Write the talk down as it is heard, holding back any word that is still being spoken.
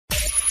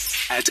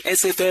at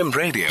SFM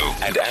Radio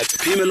and at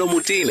Pimelo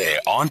Mutile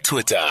on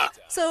Twitter.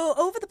 So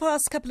over the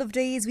past couple of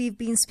days, we've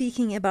been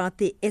speaking about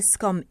the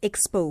Eskom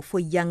Expo for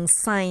Young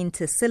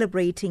Scientists,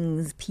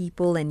 celebrating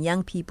people and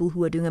young people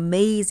who are doing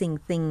amazing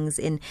things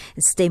in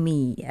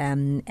STEMI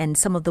and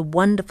some of the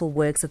wonderful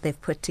works that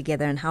they've put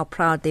together and how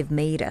proud they've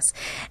made us.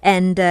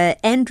 And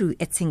Andrew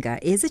Etzinger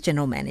is a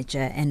General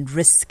Manager and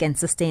Risk and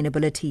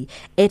Sustainability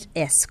at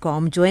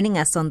Eskom, joining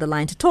us on the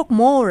line to talk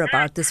more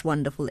about this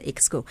wonderful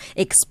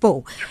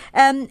expo.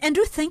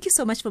 Andrew, thank you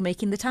so much for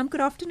making the time.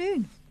 Good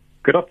afternoon.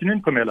 Good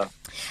afternoon, Pamela.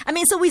 I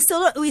mean, so we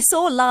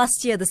saw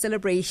last year the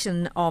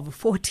celebration of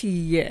 40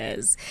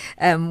 years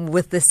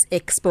with this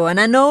expo,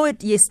 and I know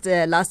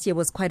last year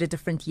was quite a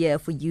different year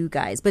for you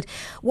guys. But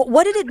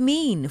what did it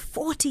mean,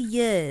 40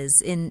 years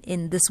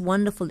in this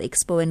wonderful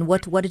expo, and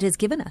what it has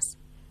given us?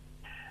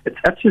 It's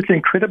absolutely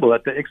incredible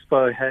that the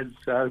expo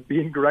has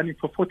been running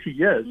for 40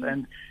 years,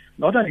 and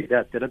not only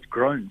that it's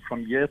grown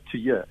from year to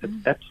year.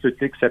 It's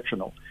absolutely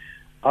exceptional.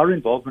 Our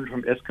involvement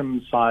from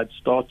Eskom's side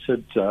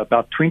started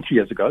about 20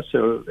 years ago,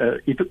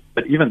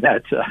 but even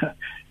that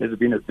has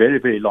been a very,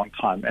 very long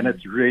time, and it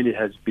really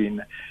has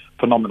been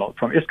phenomenal.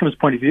 From Eskom's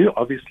point of view,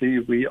 obviously,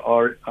 we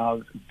are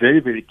very,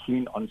 very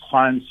keen on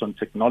science, on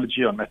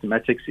technology, on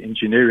mathematics,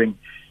 engineering,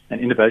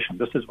 and innovation.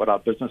 This is what our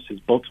business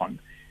is built on.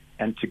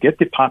 And to get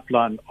the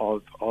pipeline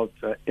of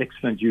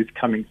excellent youth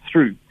coming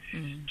through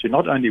to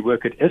not only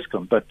work at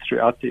Eskom, but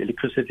throughout the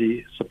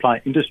electricity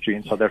supply industry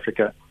in South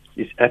Africa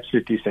is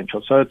absolutely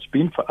essential. So it's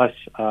been for us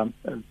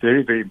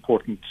very, very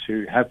important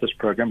to have this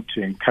program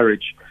to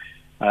encourage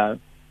the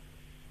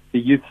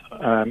youth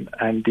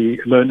and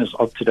the learners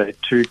of today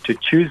to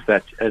choose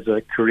that as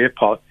a career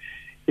path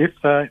if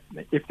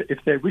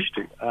they wish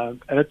to.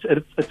 And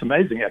it's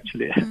amazing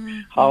actually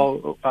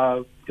how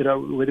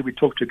whether we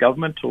talk to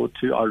government or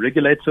to our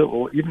regulator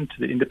or even to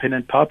the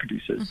independent power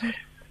producers.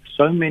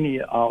 So many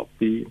of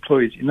the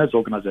employees in those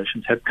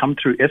organizations have come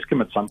through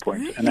Eskom at some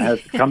point and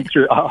have come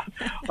through our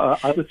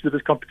either through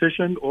this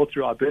competition or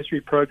through our bursary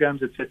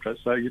programs, etc.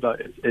 So,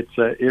 it's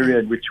an area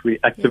in which we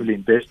actively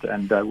invest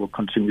and will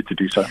continue to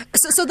do so.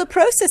 So the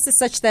process is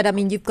such that,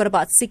 you've got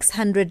about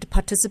 600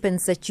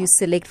 participants that you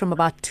select from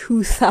about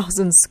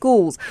 2,000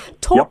 schools.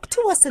 Talk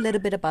to us a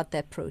little bit about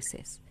that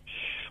process.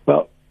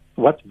 Well,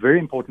 what's very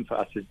important for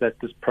us is that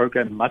this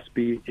program must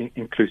be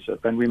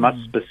inclusive, and we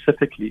must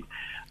specifically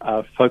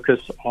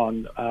focus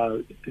on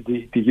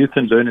the youth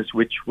and learners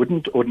which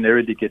wouldn't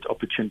ordinarily get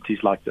opportunities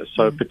like this.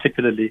 So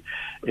particularly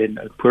in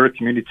poorer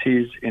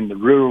communities, in the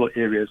rural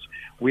areas,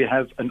 we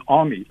have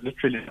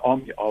literally an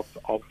army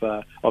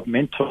of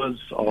mentors,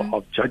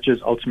 of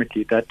judges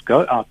ultimately that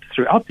go out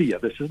throughout the year.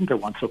 This isn't a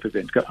once-off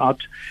event. Go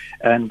out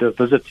and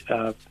visit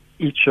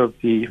each of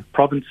the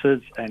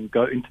provinces and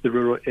go into the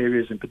rural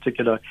areas, in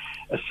particular,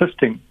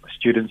 assisting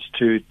students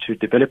to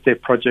develop their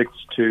projects,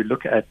 to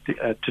look at,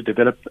 to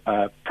develop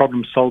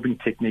problem-solving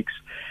techniques.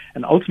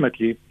 And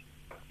ultimately,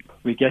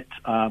 we get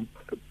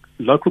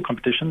local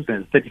competitions.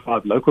 There's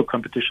 35 local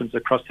competitions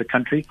across the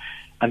country.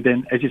 And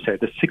then, as you say,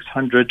 the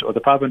 600 or the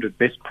 500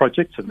 best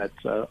projects, and that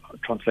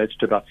translates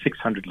to about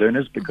 600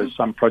 learners because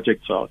some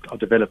projects are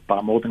developed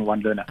by more than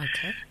one learner,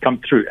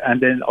 come through. And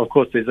then, of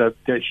course, there's a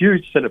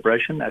huge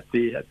celebration at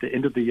the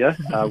end of the year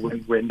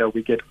when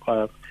we get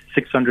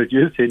 600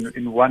 youth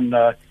in one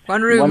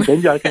room. One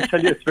venue. I can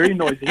tell you it's very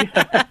noisy,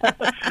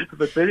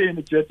 but very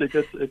energetic.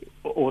 It's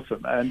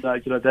awesome, and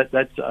that's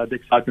the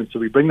excitement. So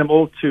we bring them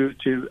all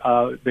to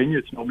our venue.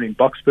 It's normally in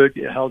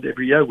Boksburg, held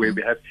every year, where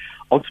we have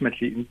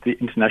ultimately the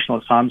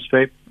International Science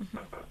Fair.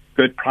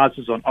 Good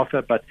prizes on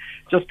offer, but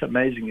just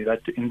amazing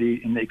that in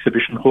the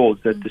exhibition halls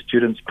that the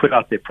students put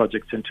out their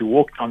projects and to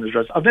walk down those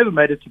roads. I've never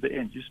made it to the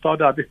end. You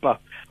start out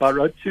by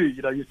road 2,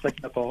 you're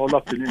taking up a whole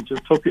afternoon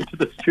just talking to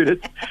the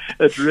students.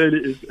 It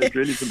really is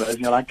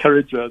amazing. And I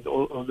encourage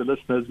all the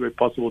listeners, where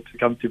possible, to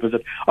come to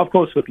visit. Of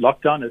course, with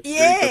lockdown, it's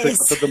very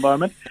difficult at the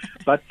moment,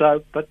 but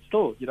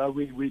still,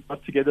 we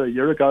got together a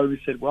year ago.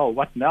 We said, well,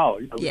 what now?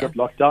 We got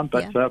lockdown,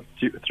 but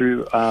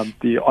through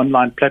the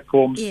online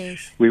platforms,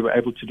 we were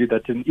able to do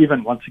that. And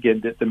even once again,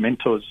 the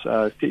mentors,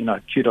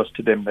 kudos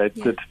to them. They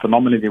did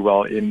phenomenally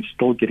well in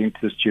still getting to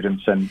the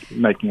students and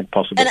making it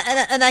possible.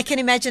 And I can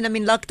imagine,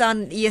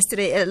 lockdown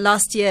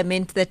last year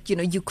meant that,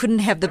 you couldn't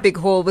have the big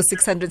hall with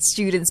 600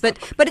 students, but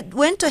it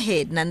went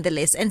ahead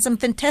nonetheless, and some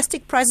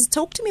fantastic prizes.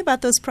 Talk to me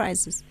about those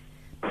prizes.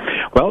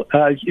 Well,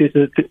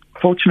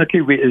 fortunately,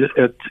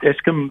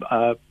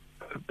 Eskom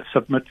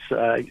submits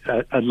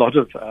a lot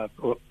of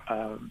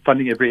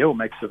funding every year, or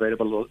makes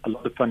available a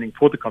lot of funding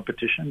for the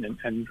competition,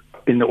 and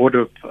in the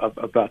order of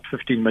about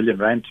 15 million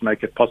rand to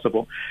make it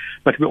possible.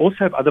 But we also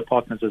have other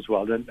partners as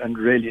well, and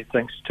really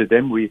thanks to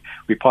them, we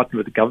partner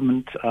with the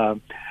government,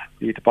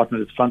 the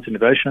Department of Science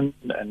Innovation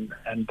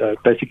and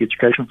Basic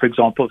Education, for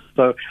example.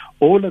 So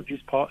all of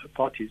these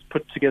parties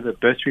put together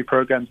bursary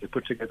programs, they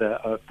put together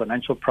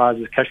financial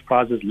prizes, cash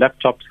prizes,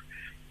 laptops.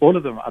 All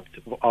of them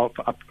are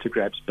up to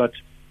grabs. But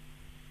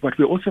what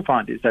we also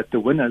find is that the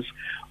winners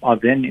are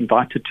then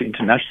invited to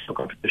international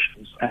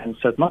competitions. And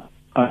so it's not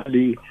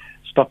only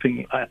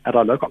stopping at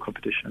our local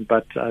competition,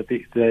 but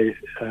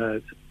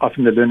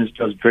often the learners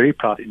are very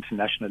proud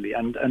internationally,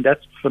 and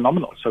that's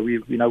phenomenal. So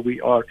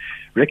we are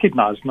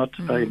recognized not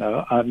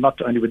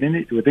only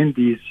within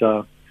these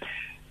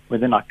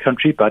within our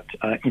country, but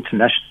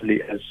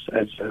internationally as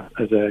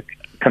a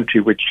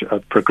country which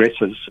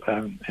progresses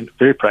and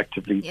very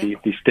proactively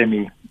the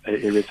STEMI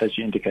areas, as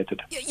you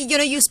indicated.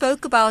 You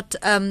spoke about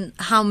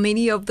how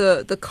many of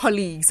the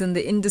colleagues in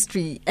the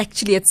industry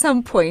actually at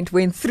some point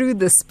went through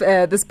this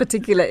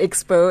particular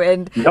expo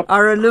and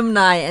are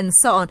alumni and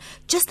so on.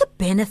 Just the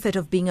benefit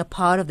of being a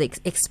part of the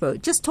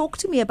expo. Just talk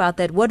to me about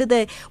that. What's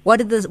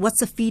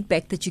the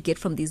feedback that you get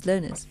from these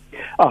learners?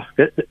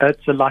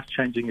 It's a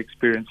life-changing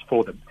experience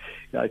for them.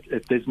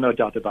 There's no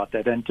doubt about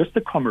that. And just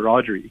the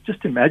camaraderie.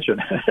 Just imagine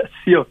a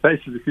sea of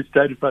faces, if you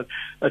stayed in front,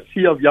 a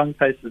sea of young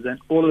faces, and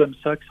all of them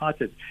so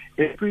excited.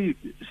 Every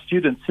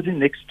student sitting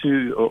next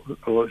to,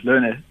 or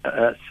learner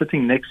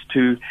sitting next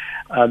to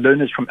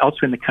learners from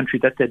elsewhere in the country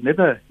that they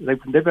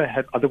would never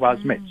have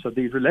otherwise met. So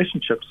these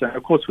relationships, and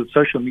of course with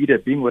social media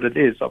being what it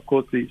is, of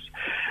course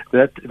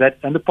that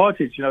and the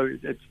parties,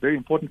 it's very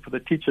important for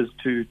the teachers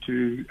to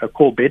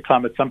call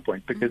bedtime at some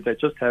point, because they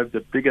just have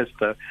the biggest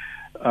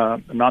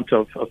amount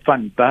of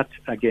fun, but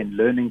again,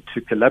 learning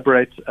to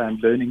collaborate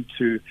and learning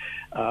to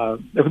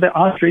their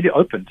eyes really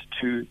opened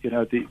to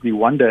the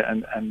wonder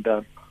and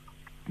the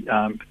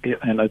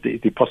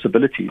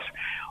possibilities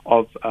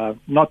of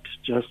not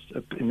just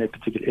in their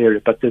particular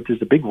area, but that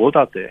there's a big world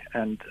out there,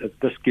 and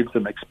this gives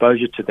them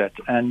exposure to that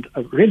and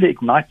really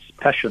ignites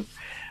passion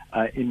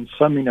in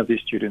so many of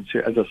these students who,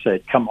 as I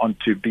said, come on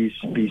to be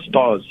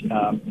stars.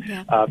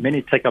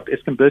 Many take up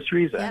Eskom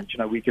bursaries, and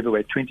we give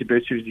away 20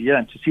 bursaries a year,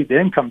 and to see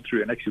them come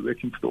through and actually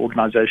working for the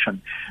organization,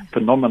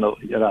 phenomenal.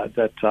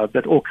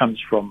 That all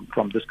comes from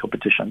this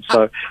competition.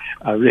 So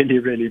really,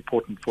 really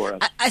important for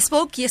us. I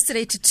spoke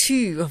yesterday to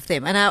two of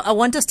them, and I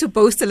want us to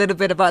boast a little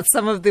bit about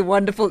some of the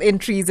wonderful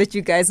entries that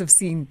you guys have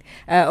seen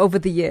over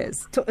the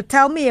years.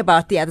 Tell me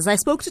about the others. I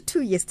spoke to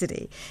two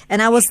yesterday,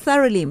 and I was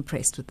thoroughly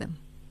impressed with them.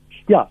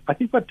 Yeah, I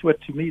think what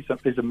to me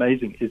is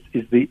amazing is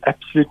the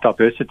absolute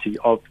diversity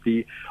of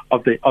the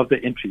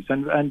entries.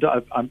 And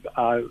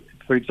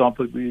for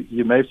example,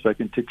 you may have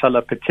spoken to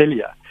Tala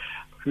Patelia,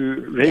 who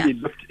really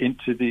looked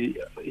into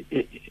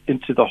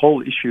the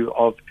whole issue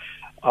of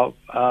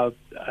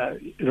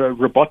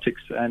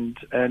robotics and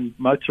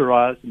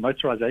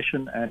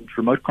motorization and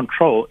remote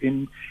control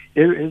in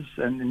areas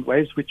and in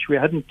ways which we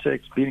hadn't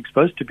been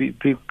exposed to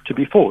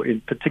before,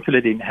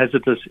 particularly in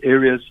hazardous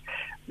areas,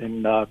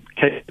 in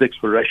cave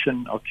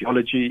exploration,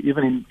 archaeology,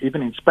 even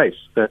in space.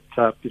 That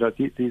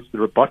these the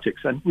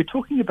robotics, and we're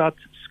talking about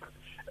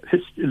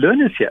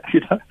learners here,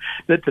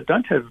 that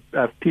don't have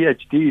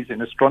PhDs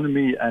in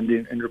astronomy and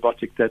in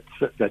robotics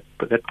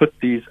that put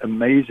these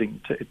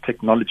amazing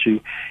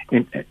technology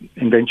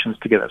inventions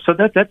together. So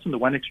that's on the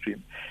one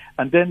extreme,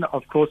 and then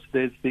of course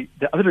there's the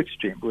other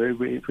extreme where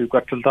we've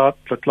got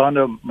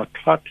Tlatlana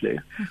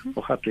Mokhatle,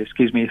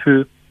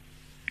 who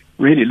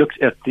really looks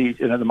at the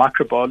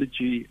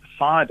microbiology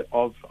side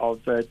of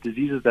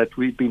diseases that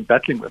we've been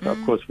battling with.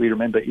 Of course, we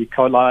remember E.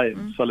 coli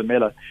and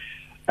Salmonella,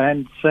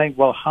 and saying,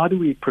 well, how do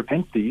we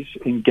prevent these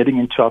in getting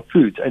into our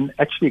foods? And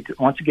actually,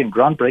 once again,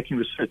 groundbreaking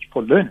research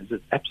for learners is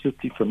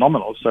absolutely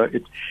phenomenal. So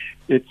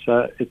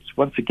it's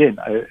once again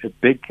a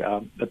big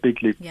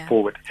leap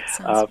forward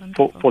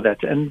for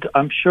that. And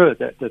I'm sure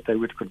that they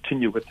would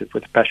continue with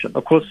passion.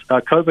 Of course,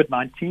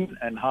 COVID-19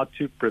 and how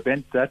to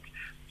prevent that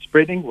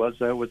spreading was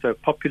a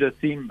popular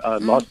theme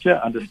last year,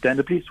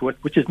 understandably,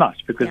 which is nice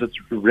because it's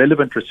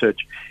relevant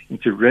research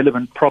into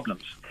relevant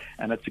problems.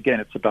 And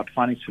it's about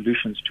finding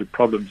solutions to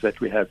problems that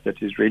we have.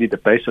 That is really the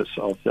basis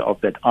of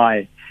that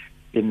I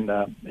in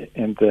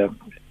the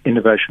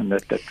innovation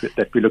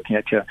that we're looking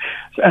at here,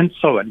 and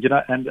so on.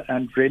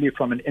 And really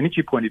from an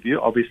energy point of view,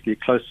 obviously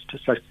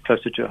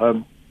closer to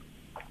home.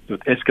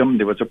 With Eskom,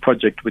 there was a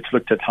project which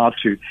looked at how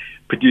to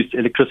produce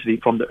electricity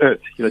from the earth.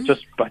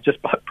 Just by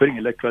putting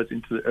electrodes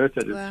into the earth,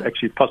 it's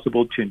actually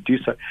possible to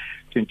induce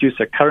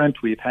a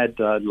current. We've had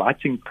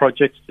lighting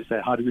projects to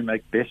say how do we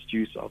make best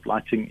use of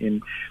lighting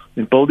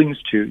in buildings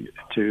to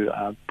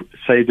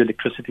save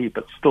electricity,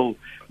 but still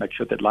make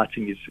sure that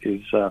lighting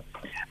is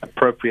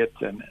appropriate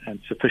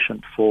and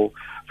sufficient for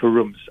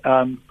rooms.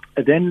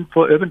 Then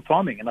for urban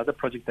farming, another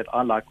project that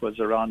I like was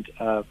around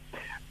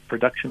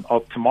production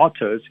of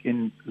tomatoes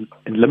in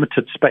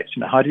limited space.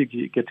 How do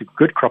you get a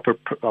good crop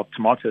of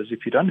tomatoes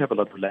if you don't have a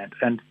lot of land?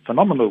 And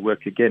phenomenal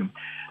work again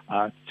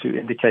to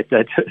indicate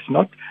that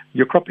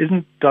your crop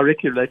isn't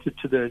directly related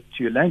to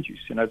your land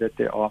use. That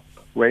there are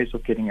ways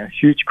of getting a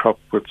huge crop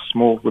with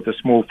a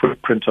small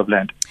footprint of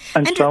land,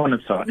 and Andrew, so on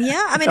and so on.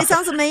 Yeah, it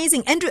sounds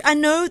amazing. Andrew, I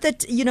know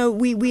that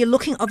we are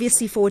looking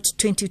obviously forward to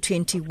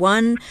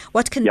 2021.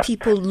 What can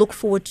people look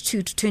forward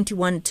to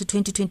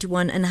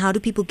 2021, and how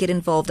do people get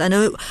involved? I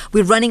know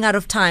we're running out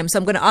of time, so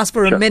I'm going to ask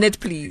for a minute,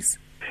 please.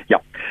 Yeah,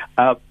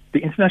 the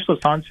International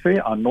Science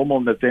Fair, our normal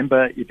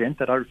November event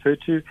that I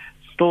referred to,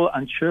 still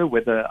unsure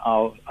whether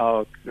our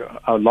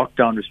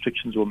lockdown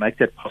restrictions will make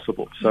that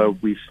possible. So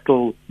we're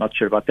still not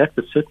sure about that.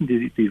 But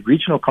certainly the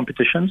regional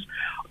competitions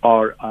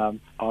are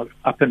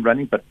up and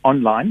running, but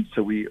online.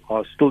 So we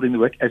are still doing the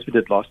work as we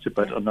did last year,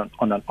 but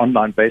on an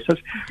online basis.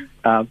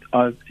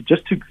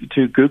 Just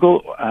to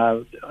Google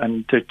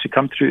and to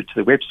come through to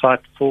the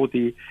website for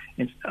the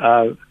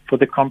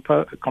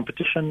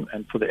competition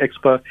and for the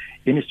expo,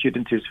 any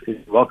student is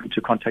welcome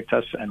to contact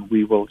us, and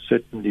we will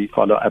certainly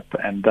follow up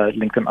and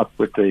link them up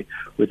with the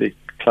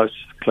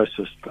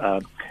closest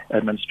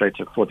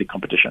administrator for the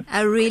competition.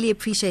 I really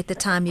appreciate the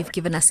time you've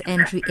given us.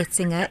 Andrew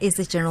Etzinger is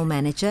the General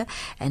Manager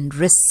and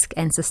Risk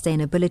and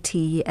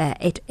Sustainability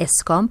at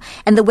Eskom.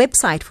 And the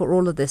website for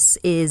all of this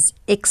is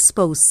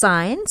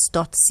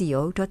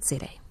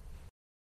exposcience.co.za.